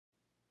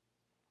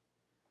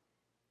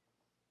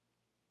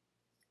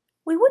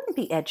We wouldn't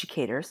be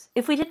educators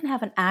if we didn't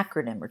have an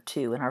acronym or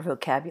two in our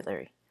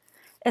vocabulary,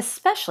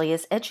 especially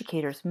as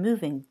educators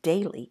moving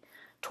daily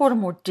toward a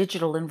more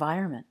digital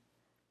environment.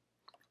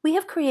 We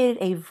have created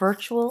a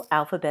virtual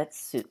alphabet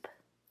soup.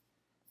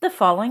 The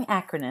following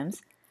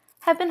acronyms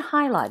have been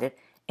highlighted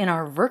in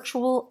our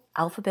Virtual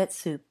Alphabet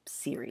Soup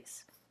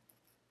series.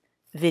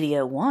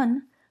 Video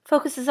 1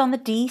 focuses on the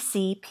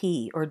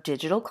DCP, or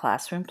Digital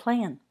Classroom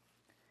Plan.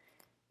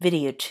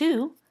 Video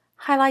 2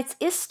 highlights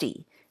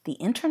ISTE, the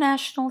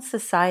International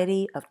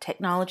Society of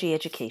Technology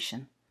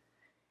Education.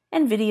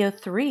 And Video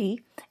 3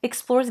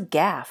 explores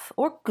GAF,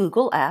 or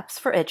Google Apps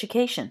for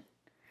Education.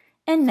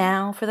 And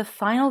now for the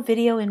final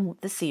video in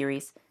the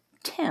series,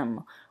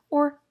 TIM,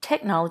 or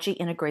Technology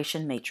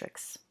Integration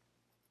Matrix.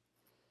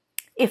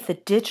 If the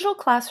Digital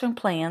Classroom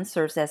Plan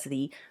serves as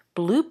the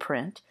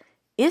blueprint,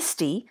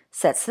 ISTE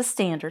sets the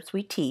standards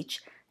we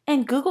teach,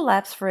 and Google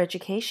Apps for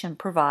Education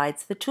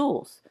provides the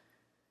tools.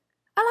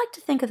 I like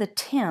to think of the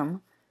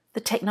TIM,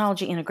 the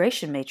Technology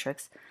Integration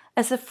Matrix,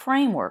 as the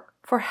framework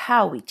for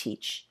how we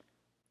teach.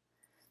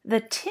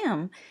 The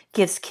TIM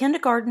gives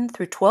kindergarten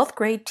through 12th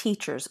grade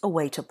teachers a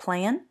way to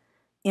plan,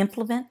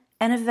 implement,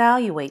 and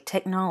evaluate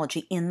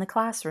technology in the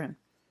classroom.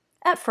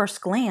 At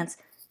first glance,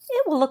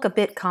 it will look a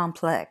bit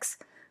complex,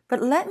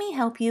 but let me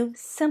help you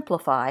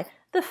simplify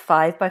the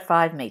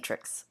 5x5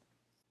 matrix.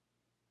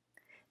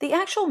 The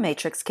actual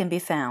matrix can be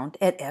found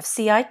at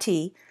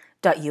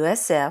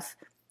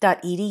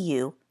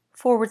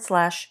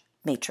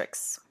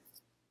fcit.usf.edu/matrix.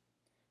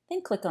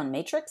 Then click on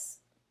Matrix.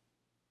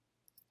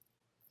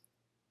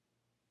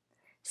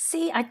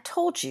 See, I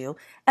told you,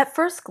 at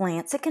first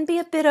glance it can be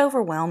a bit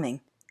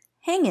overwhelming.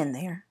 Hang in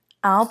there.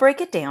 I'll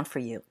break it down for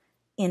you.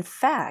 In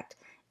fact,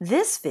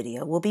 this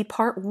video will be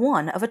part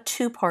 1 of a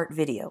 2-part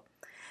video.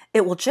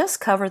 It will just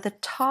cover the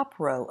top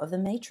row of the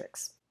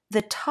matrix.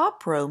 The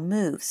top row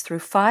moves through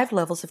 5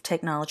 levels of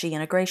technology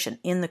integration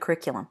in the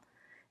curriculum: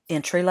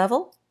 entry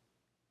level,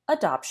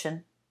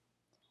 adoption,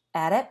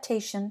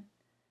 adaptation,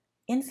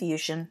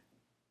 infusion,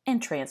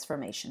 and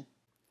transformation.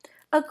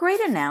 A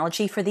great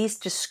analogy for these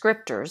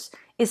descriptors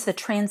is the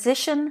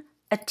transition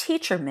a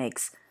teacher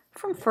makes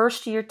from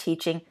first-year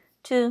teaching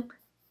to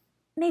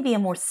maybe a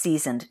more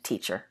seasoned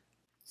teacher.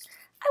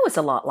 I was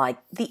a lot like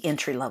the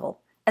entry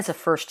level as a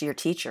first-year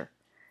teacher.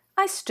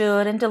 I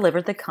stood and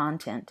delivered the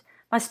content.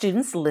 My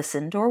students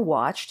listened or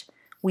watched.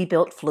 We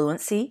built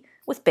fluency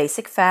with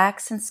basic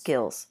facts and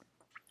skills.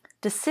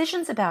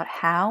 Decisions about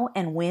how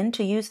and when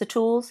to use the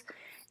tools,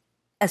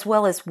 as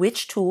well as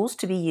which tools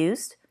to be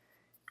used,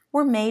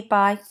 were made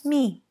by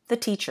me, the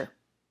teacher.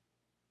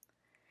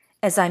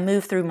 As I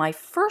moved through my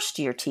first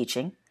year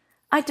teaching,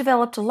 I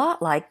developed a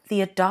lot like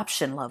the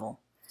adoption level.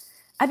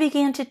 I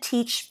began to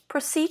teach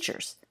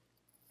procedures.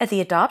 At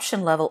the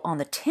adoption level on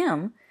the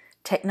TIM,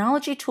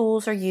 technology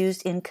tools are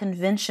used in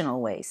conventional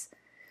ways.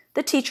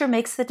 The teacher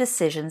makes the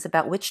decisions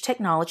about which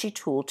technology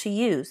tool to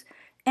use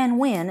and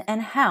when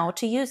and how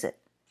to use it.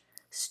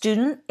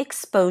 Student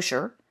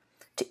exposure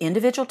to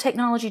individual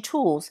technology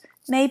tools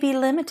may be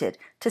limited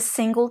to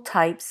single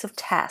types of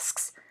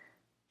tasks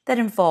that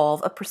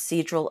involve a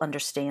procedural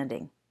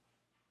understanding.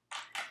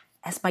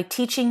 As my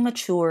teaching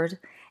matured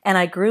and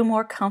I grew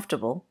more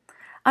comfortable,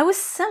 I was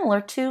similar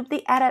to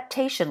the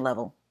adaptation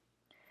level.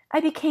 I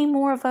became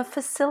more of a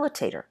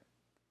facilitator.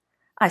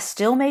 I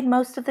still made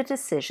most of the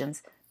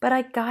decisions, but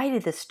I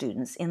guided the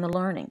students in the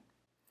learning.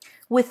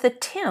 With the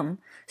TIM,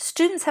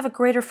 students have a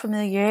greater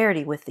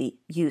familiarity with the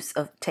use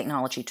of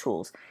technology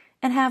tools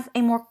and have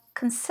a more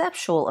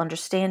conceptual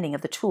understanding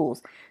of the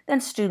tools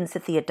than students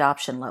at the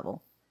adoption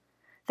level.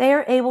 They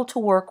are able to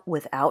work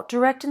without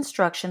direct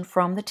instruction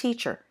from the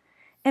teacher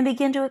and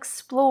begin to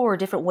explore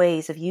different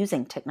ways of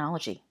using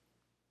technology.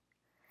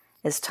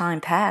 As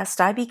time passed,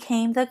 I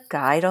became the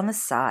guide on the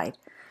side,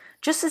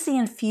 just as the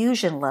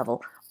infusion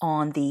level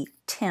on the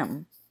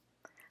TIM.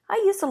 I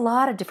used a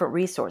lot of different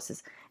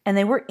resources, and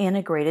they were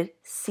integrated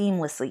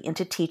seamlessly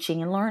into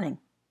teaching and learning.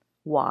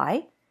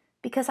 Why?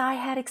 Because I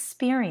had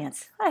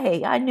experience.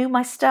 Hey, I knew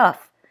my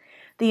stuff.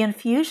 The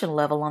infusion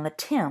level on the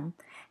TIM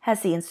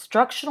has the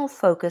instructional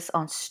focus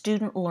on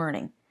student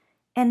learning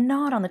and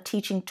not on the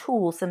teaching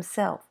tools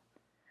themselves.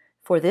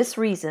 For this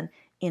reason,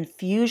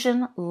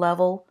 infusion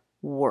level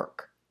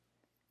work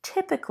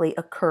typically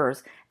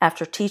occurs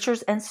after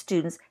teachers and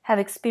students have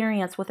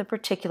experience with a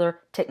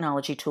particular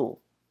technology tool.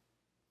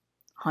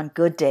 On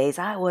good days,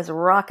 I was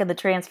rocking the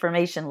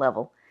transformation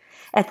level.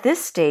 At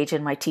this stage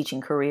in my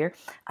teaching career,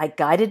 I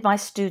guided my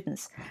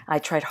students. I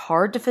tried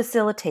hard to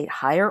facilitate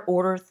higher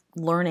order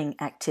learning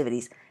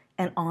activities,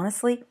 and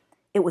honestly,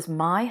 it was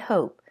my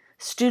hope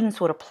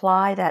students would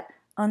apply that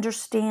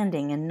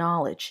understanding and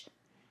knowledge.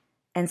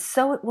 And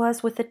so it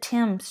was with the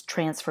TIM's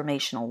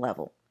transformational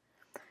level.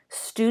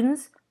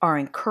 Students are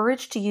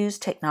encouraged to use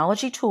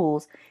technology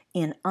tools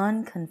in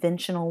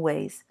unconventional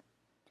ways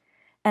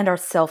and are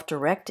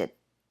self-directed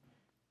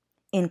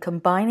in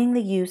combining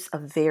the use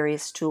of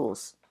various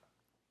tools.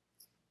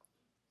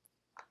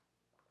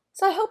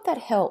 So I hope that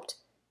helped.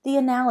 The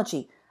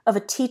analogy of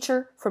a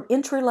teacher from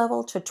entry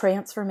level to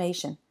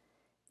transformation.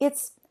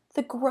 It's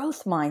the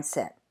growth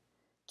mindset.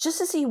 Just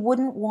as you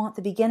wouldn't want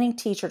the beginning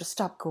teacher to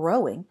stop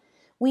growing,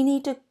 we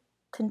need to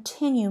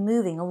continue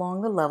moving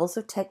along the levels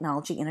of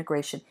technology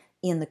integration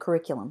in the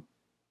curriculum.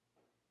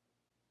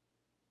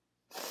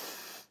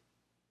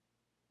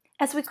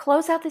 As we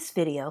close out this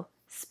video,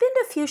 spend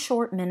a few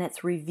short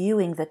minutes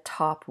reviewing the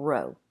top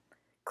row.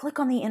 Click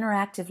on the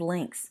interactive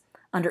links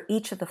under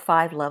each of the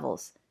 5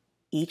 levels.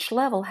 Each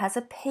level has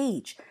a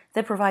page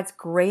that provides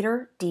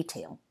greater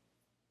detail.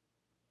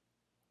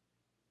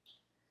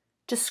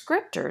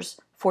 Descriptors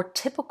for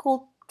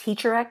typical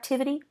teacher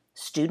activity,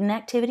 student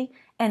activity,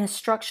 and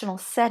instructional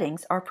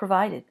settings are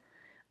provided,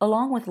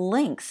 along with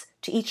links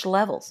to each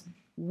levels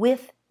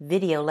with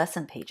video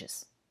lesson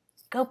pages.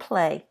 Go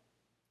play.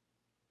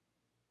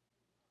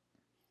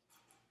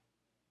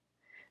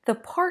 The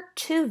Part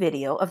 2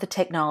 video of the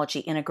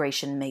Technology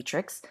Integration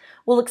Matrix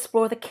will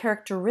explore the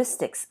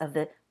characteristics of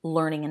the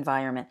learning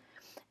environment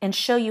and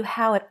show you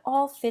how it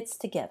all fits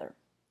together.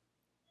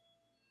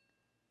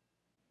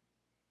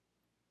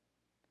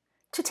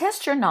 To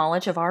test your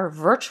knowledge of our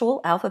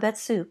virtual alphabet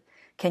soup,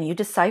 can you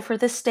decipher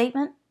this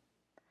statement?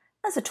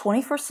 As a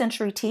 21st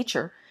century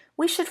teacher,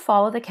 we should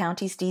follow the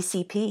county's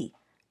DCP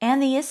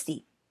and the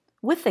ISTE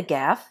with the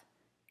GAF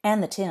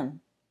and the TIM.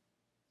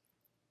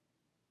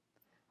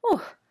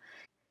 Whew.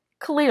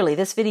 Clearly,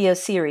 this video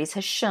series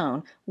has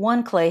shown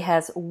one clay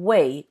has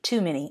way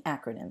too many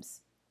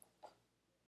acronyms.